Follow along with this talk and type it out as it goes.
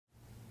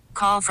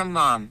call from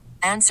mom.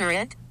 Answer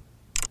it.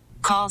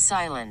 Call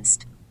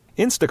silenced.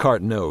 Instacart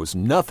knows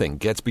nothing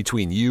gets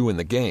between you and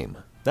the game.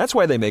 That's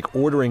why they make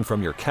ordering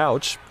from your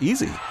couch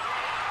easy.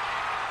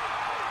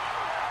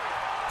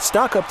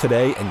 Stock up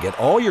today and get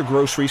all your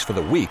groceries for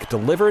the week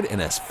delivered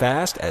in as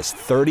fast as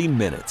 30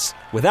 minutes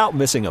without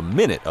missing a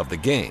minute of the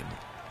game.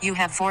 You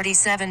have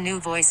 47 new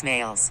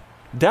voicemails.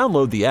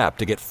 Download the app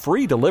to get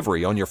free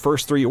delivery on your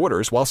first 3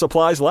 orders while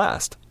supplies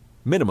last.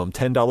 Minimum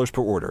 $10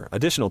 per order.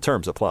 Additional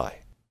terms apply.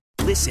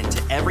 Listen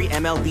to every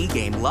MLB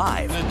game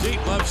live. In the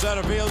deep left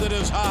center field, it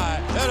is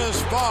high, it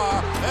is far,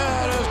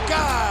 it is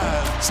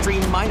gone.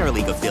 Stream minor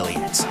league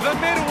affiliates. The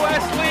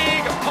Midwest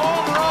League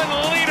home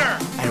run leader.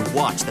 And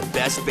watch the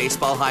best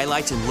baseball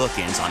highlights and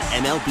look-ins on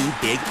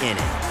MLB Big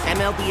Inning.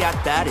 MLB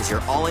At Bat is your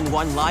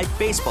all-in-one live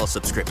baseball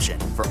subscription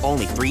for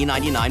only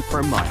 $3.99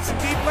 per month.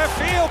 Deep left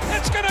field,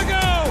 it's gonna go.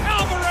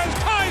 Alvarez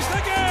ties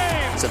the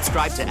game.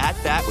 Subscribe to At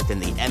Bat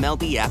within the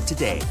MLB app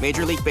today.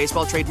 Major League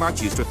Baseball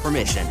trademarks used with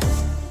permission.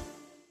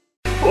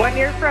 When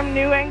you're from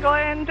New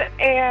England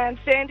and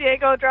San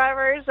Diego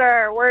drivers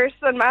are worse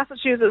than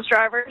Massachusetts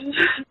drivers,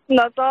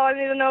 that's all I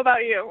need to know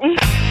about you.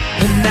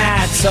 And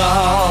that's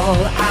all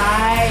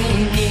I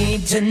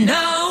need to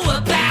know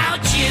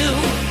about you.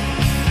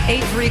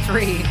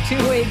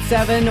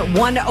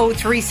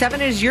 833-287-1037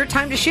 is your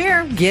time to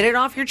share. Get it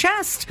off your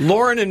chest.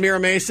 Lauren in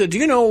Mira Mesa, do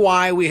you know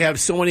why we have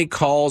so many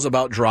calls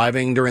about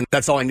driving during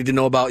That's All I Need to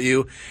Know About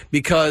You?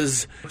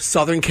 Because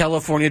Southern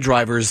California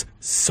drivers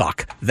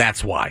suck.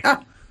 That's why.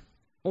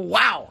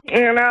 Wow.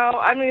 You know,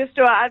 I'm used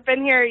to it. I've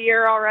been here a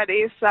year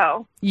already,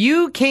 so.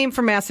 You came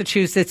from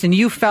Massachusetts and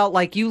you felt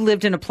like you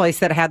lived in a place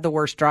that had the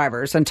worst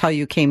drivers until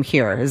you came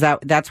here.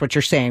 That's what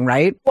you're saying,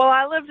 right? Well,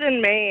 I lived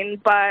in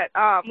Maine, but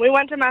we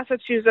went to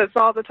Massachusetts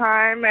all the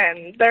time,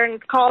 and they're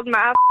called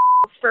Mass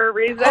for a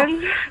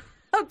reason.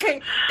 Oh,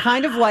 okay.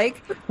 Kind of like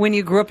when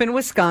you grew up in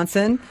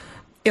Wisconsin,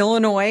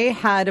 Illinois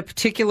had a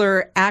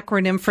particular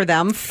acronym for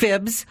them,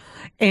 FIBS,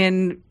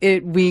 and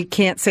we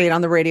can't say it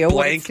on the radio.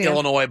 Blank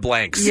Illinois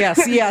blanks.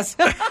 Yes.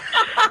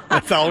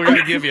 That's all we're going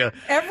to give you.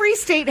 Every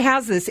state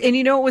has this. And,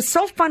 you know, it was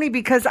so funny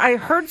because I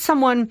heard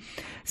someone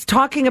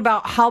talking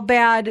about how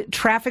bad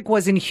traffic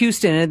was in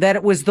Houston and that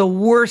it was the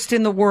worst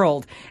in the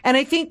world. And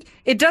I think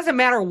it doesn't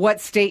matter what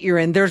state you're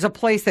in. There's a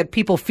place that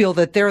people feel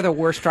that they're the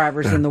worst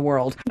drivers in the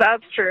world.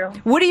 That's true.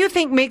 What do you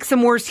think makes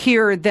them worse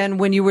here than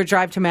when you would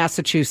drive to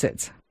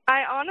Massachusetts?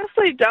 I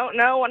honestly don't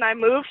know. When I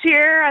moved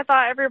here, I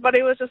thought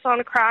everybody was just on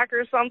a crack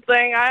or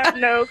something. I have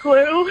no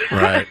clue.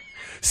 Right.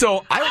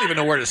 So I don't even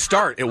know where to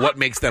start at what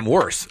makes them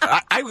worse.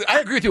 I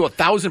agree with you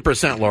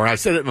 1,000%, Lauren. I've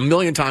said it a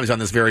million times on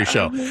this very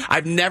show.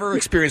 I've never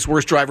experienced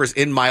worse drivers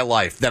in my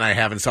life than I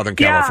have in Southern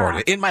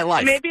California. In my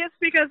life. Maybe it's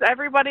because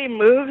everybody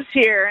moves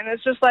here, and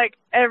it's just like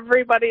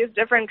everybody's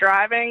different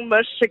driving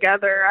mushed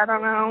together. I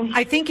don't know.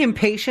 I think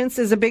impatience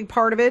is a big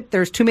part of it.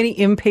 There's too many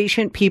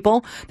impatient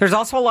people. There's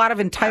also a lot of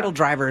entitled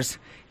drivers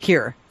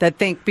here that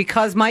think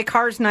because my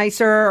car's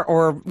nicer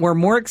or we're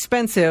more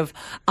expensive,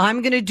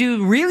 I'm going to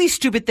do really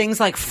stupid things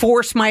like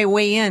force my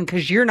way in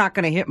because you're not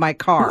going to hit my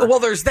car. Well,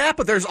 there's that,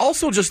 but there's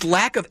also just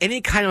lack of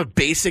any kind of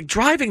basic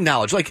driving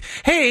knowledge. Like,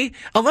 hey,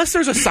 unless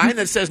there's a sign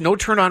that says no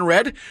turn on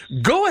red,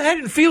 go ahead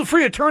and feel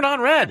free to turn on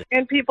red.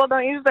 And people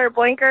don't use their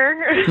blinker.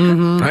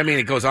 Mm-hmm. I mean,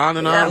 it goes on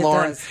and on,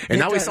 Lauren. Does. And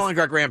now we sound like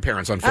our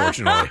grandparents,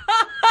 unfortunately.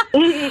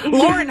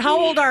 Lauren, how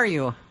old are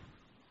you?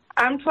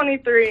 I'm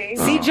 23.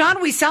 See,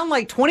 John, we sound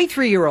like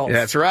 23-year-olds.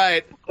 That's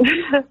right.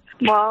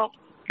 Well,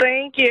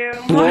 thank you.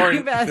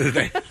 Lauren,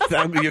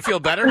 you feel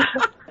better?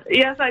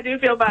 Yes, I do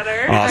feel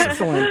better. Awesome.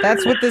 Excellent.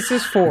 That's what this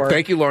is for.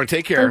 Thank you, Lauren.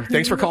 Take care.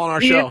 Thanks for calling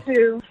our show. You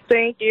too.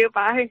 Thank you.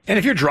 Bye. And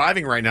if you're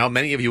driving right now,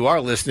 many of you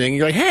are listening.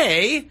 You're like,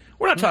 hey,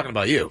 we're not talking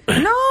about you.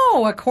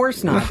 No, of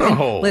course not.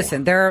 No.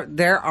 Listen,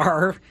 there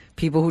are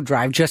people who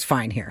drive just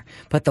fine here.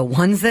 But the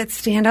ones that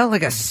stand out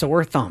like a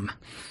sore thumb,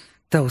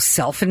 those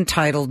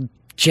self-entitled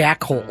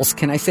jackholes.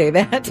 Can I say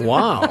that?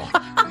 Wow.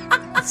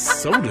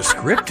 So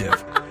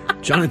descriptive.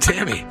 John and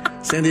Tammy,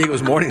 San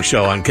Diego's morning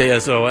show on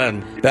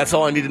KSON. That's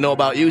All I Need to Know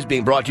About You is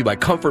being brought to you by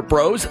Comfort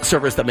Bros,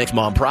 service that makes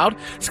mom proud.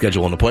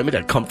 Schedule an appointment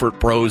at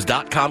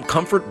comfortbros.com,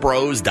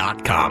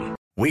 comfortbros.com.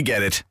 We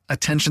get it.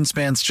 Attention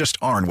spans just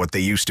aren't what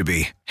they used to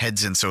be.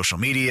 Heads in social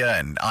media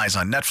and eyes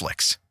on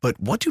Netflix. But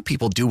what do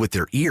people do with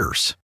their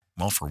ears?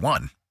 Well, for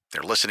one,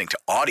 they're listening to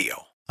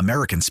audio.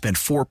 Americans spend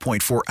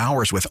 4.4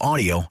 hours with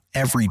audio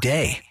every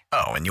day.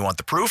 Oh, and you want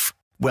the proof?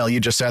 Well, you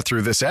just sat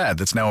through this ad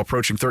that's now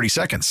approaching 30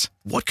 seconds.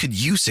 What could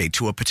you say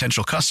to a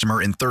potential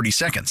customer in 30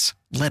 seconds?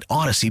 Let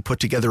Odyssey put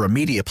together a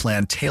media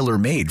plan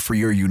tailor-made for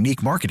your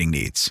unique marketing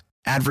needs.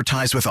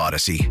 Advertise with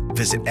Odyssey.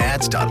 Visit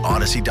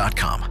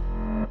ads.odyssey.com.